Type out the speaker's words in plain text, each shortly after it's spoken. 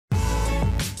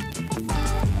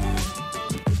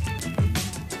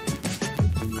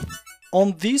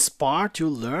On this part,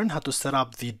 you'll learn how to set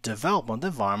up the development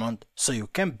environment so you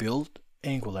can build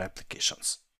Angular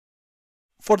applications.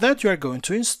 For that, you are going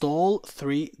to install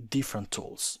 3 different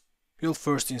tools. You'll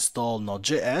first install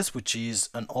Node.js, which is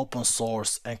an open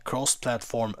source and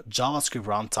cross-platform JavaScript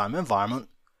runtime environment.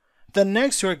 Then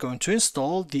next, you are going to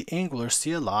install the Angular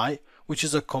CLI, which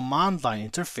is a command line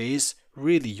interface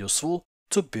really useful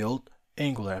to build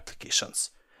Angular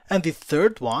applications. And the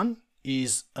third one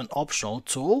is an optional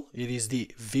tool. It is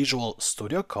the Visual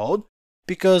Studio Code,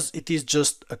 because it is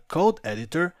just a code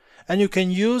editor and you can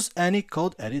use any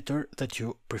code editor that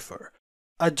you prefer.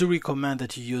 I do recommend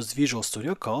that you use Visual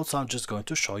Studio Code, so I'm just going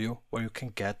to show you where you can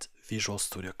get Visual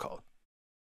Studio Code.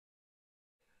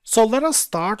 So let us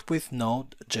start with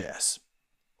Node.js.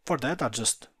 For that, I'll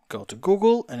just go to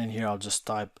Google, and in here I'll just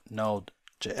type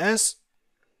Node.js,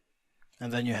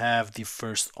 and then you have the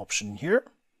first option here,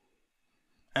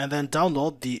 and then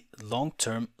download the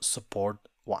long-term support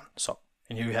one. So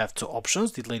in here you have 2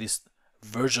 options, the latest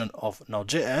version of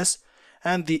Node.js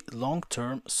and the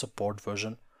long-term support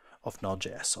version of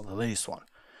Node.js, so the latest one.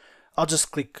 I'll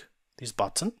just click this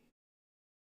button.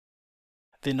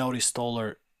 The Node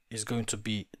installer is going to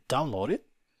be downloaded,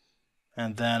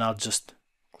 and then I'll just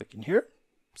click in here.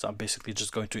 So I'm basically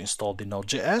just going to install the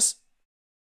Node.js,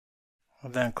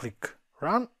 and then click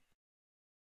run.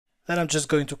 Then I'm just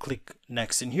going to click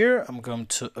next in here. I'm going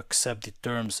to accept the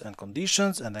terms and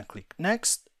conditions, and then click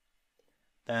next,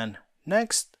 then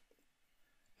next,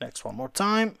 next one more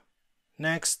time,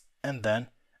 next, and then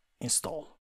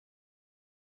install.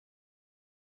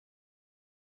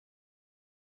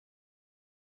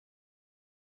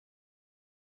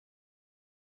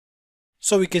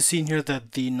 So we can see in here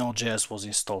that the Node.js was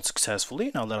installed successfully.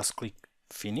 Now let us click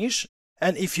finish.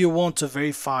 And if you want to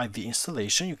verify the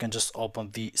installation, you can just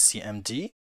open the CMD.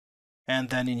 And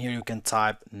then in here you can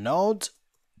type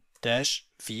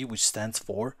node-v, which stands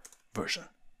for version.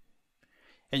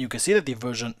 And you can see that the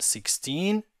version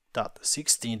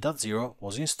 16.16.0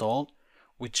 was installed,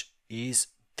 which is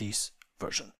this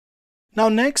version. Now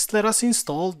next, let us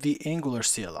install the Angular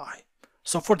CLI.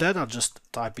 So for that, I'll just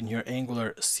type in here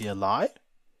Angular CLI,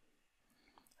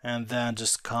 and then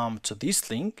just come to this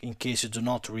link in case you do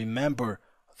not remember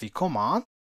the command,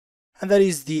 and that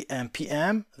is the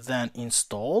npm, then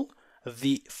install.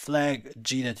 The flag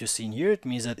G that you see in here, it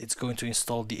means that it's going to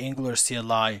install the Angular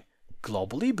CLI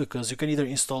globally, because you can either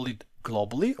install it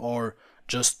globally or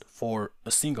just for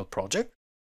a single project.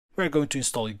 We're going to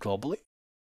install it globally,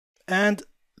 and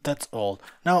that's all.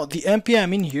 Now the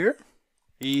npm in here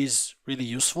is really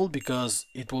useful because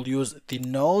it will use the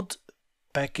Node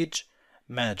package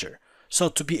manager. So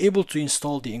to be able to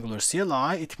install the Angular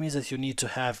CLI, it means that you need to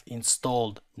have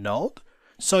installed Node,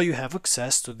 so you have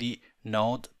access to the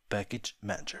Node package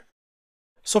manager.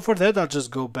 So for that, I'll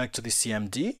just go back to the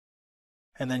CMD,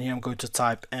 and then here I'm going to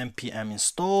type npm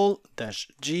install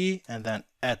 -g and then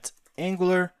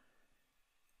 @angular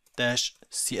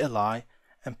 -CLI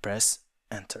and press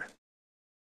enter.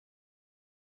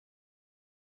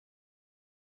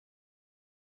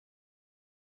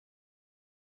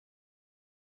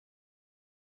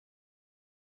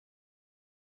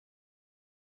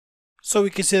 So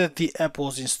we can see that the app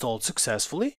was installed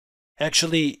successfully.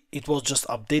 Actually, it was just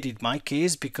updated in my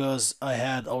case because I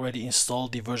had already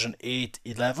installed the version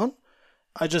 8.11.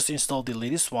 I just installed the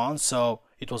latest one, so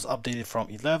it was updated from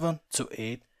 11 to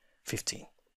 8.15.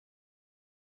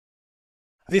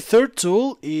 The third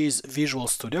tool is Visual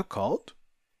Studio Code.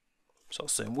 So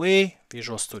same way,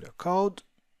 Visual Studio Code,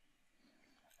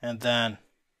 and then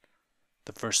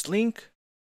the first link.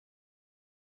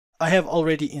 I have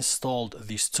already installed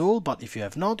this tool, but if you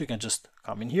have not, you can just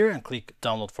come in here and click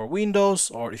download for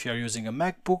Windows, or if you are using a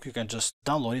MacBook, you can just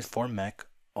download it for Mac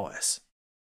OS.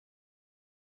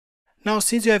 Now,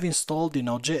 since you have installed the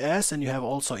Node.js and you have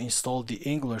also installed the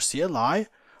Angular CLI,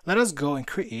 let us go and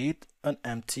create an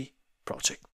empty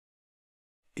project.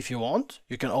 If you want,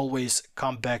 you can always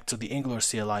come back to the Angular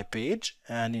CLI page,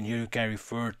 and in here you can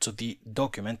refer to the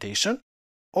documentation,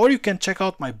 or you can check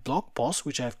out my blog post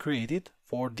which I have created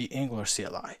for the Angular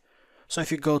CLI. So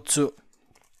if you go to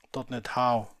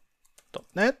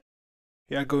 .nethow.net,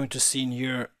 you are going to see in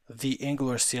here the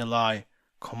Angular CLI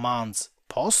commands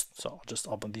post. So I'll just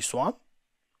open this one.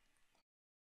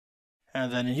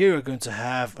 And then in here you're going to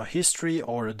have a history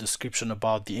or a description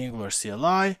about the Angular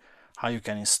CLI, how you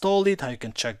can install it, how you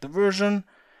can check the version.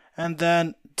 And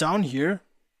then down here,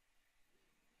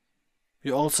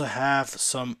 you also have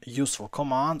some useful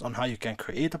commands on how you can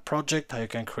create a project, how you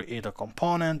can create a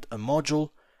component, a module,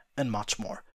 and much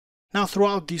more. Now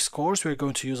throughout this course we're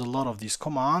going to use a lot of these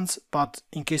commands, but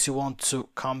in case you want to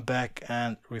come back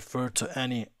and refer to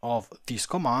any of these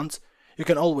commands, you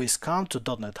can always come to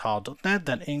 .NET-how.net,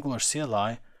 then Angular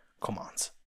CLI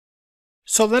commands.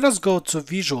 So let us go to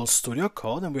Visual Studio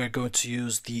Code, and we are going to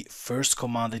use the first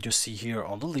command that you see here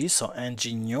on the list, so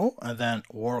ng new and then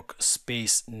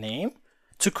workspace name,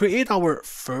 to create our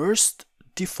first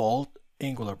default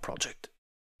Angular project.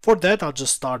 For that, I'll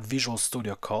just start Visual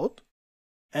Studio Code,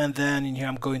 and then in here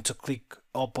I'm going to click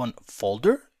Open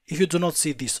Folder. If you do not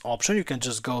see this option, you can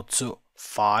just go to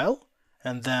File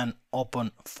and then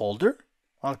Open Folder.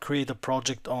 I'll create a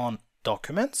project on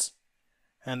Documents,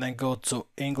 and then go to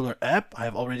Angular App. I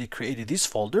have already created this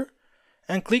folder,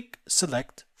 and click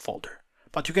Select Folder.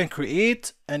 But you can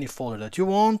create any folder that you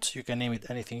want, you can name it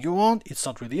anything you want, it's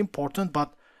not really important,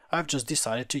 but I've just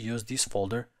decided to use this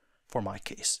folder for my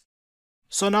case.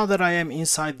 So now that I am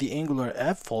inside the Angular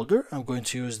App folder, I'm going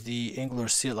to use the Angular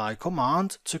CLI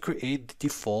command to create the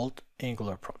default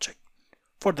Angular project.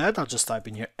 For that, I'll just type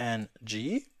in here ng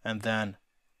and then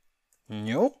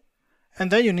new. And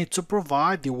then you need to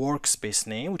provide the workspace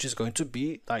name, which is going to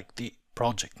be like the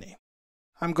project name.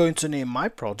 I'm going to name my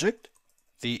project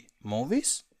the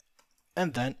movies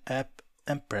and then app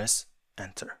and press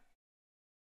enter.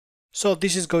 So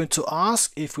this is going to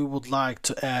ask if we would like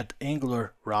to add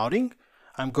Angular routing.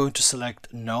 I'm going to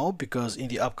select no, because in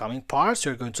the upcoming parts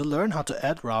you're going to learn how to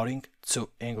add routing to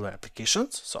Angular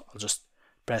applications. So I'll just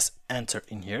press enter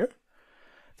in here.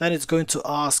 Then it's going to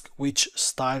ask which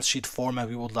style sheet format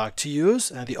we would like to use,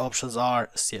 and the options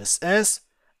are CSS,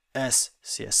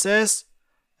 SCSS,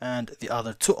 and the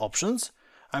other two options.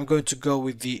 I'm going to go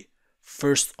with the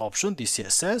first option, the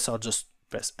CSS. I'll just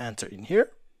press enter in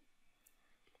here.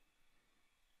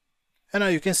 And now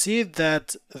you can see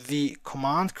that the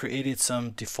command created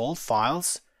some default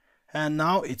files, and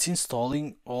now it's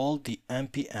installing all the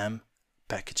npm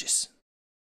packages.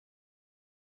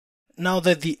 Now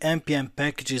that the npm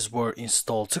packages were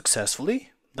installed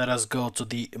successfully, let us go to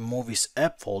the movies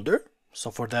app folder.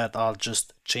 So for that, I'll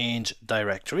just change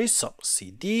directories. So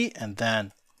cd and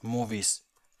then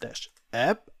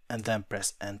movies-app and then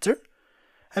press enter.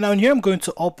 And now in here, I'm going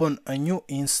to open a new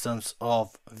instance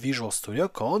of Visual Studio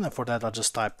Code. And for that, I'll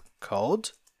just type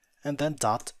code and then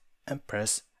dot and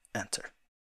press enter.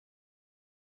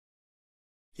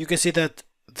 You can see that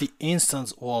the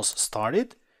instance was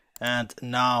started. And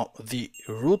now the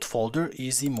root folder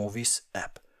is the movies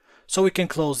app. So we can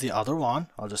close the other one.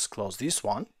 I'll just close this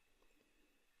one.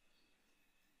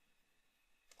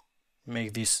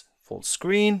 Make this full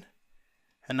screen.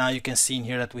 And now you can see in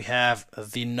here that we have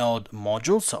the node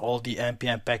module. So all the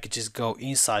npm packages go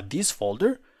inside this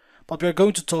folder. But we're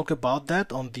going to talk about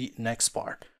that on the next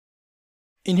part.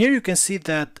 In here you can see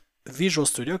that Visual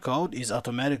Studio Code is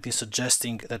automatically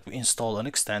suggesting that we install an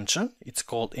extension. It's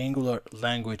called Angular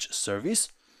Language Service.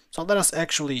 So let us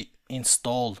actually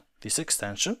install this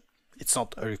extension. It's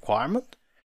not a requirement.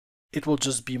 It will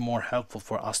just be more helpful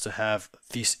for us to have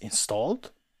this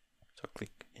installed. So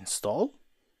click install.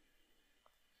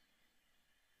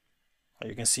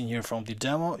 You can see here from the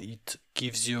demo, it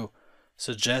gives you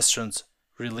suggestions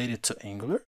related to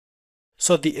Angular.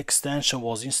 So the extension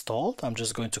was installed. I'm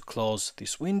just going to close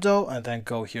this window and then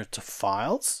go here to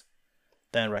Files,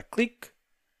 then right click,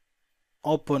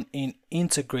 open in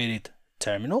Integrated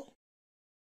Terminal,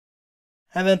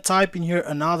 and then type in here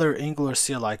another Angular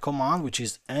CLI command, which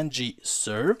is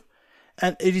ng-serve,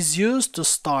 and it is used to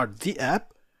start the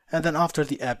app, and then after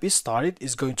the app is started,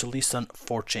 it's going to listen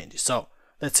for changes. So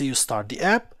let's say you start the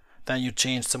app, then you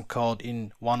change some code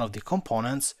in one of the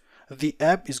components, the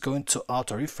app is going to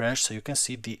auto refresh so you can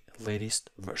see the latest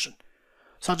version.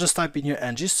 So I'll just type in here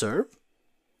ng-serve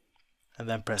and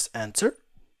then press enter,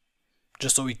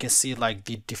 just so we can see like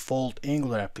the default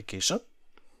Angular application.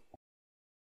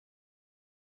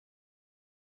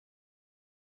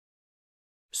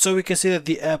 So we can see that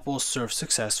the app was served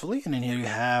successfully, and in here you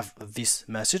have this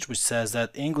message which says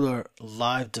that Angular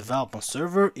Live Development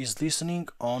Server is listening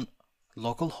on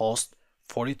localhost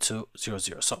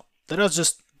 4200. So let us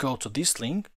just go to this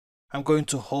link. I'm going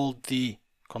to hold the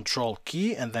control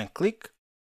key and then click.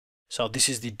 So this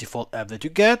is the default app that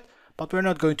you get, but we're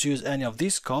not going to use any of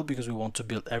this code because we want to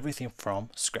build everything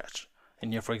from scratch.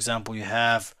 And here, for example, you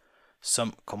have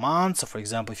some commands. So for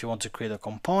example, if you want to create a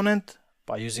component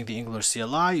by using the Angular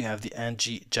CLI, you have the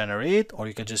ng generate, or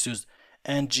you can just use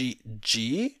ng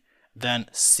then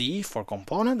c for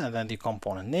component and then the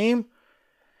component name.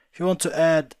 If you want to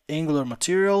add Angular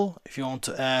material, if you want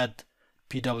to add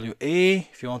PWA,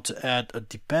 if you want to add a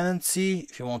dependency,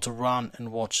 if you want to run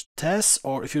and watch tests,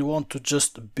 or if you want to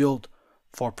just build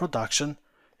for production,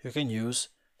 you can use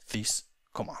this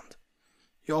command.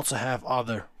 You also have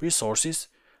other resources,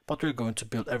 but we're going to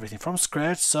build everything from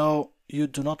scratch, so you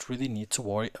do not really need to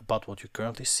worry about what you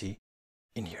currently see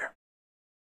in here.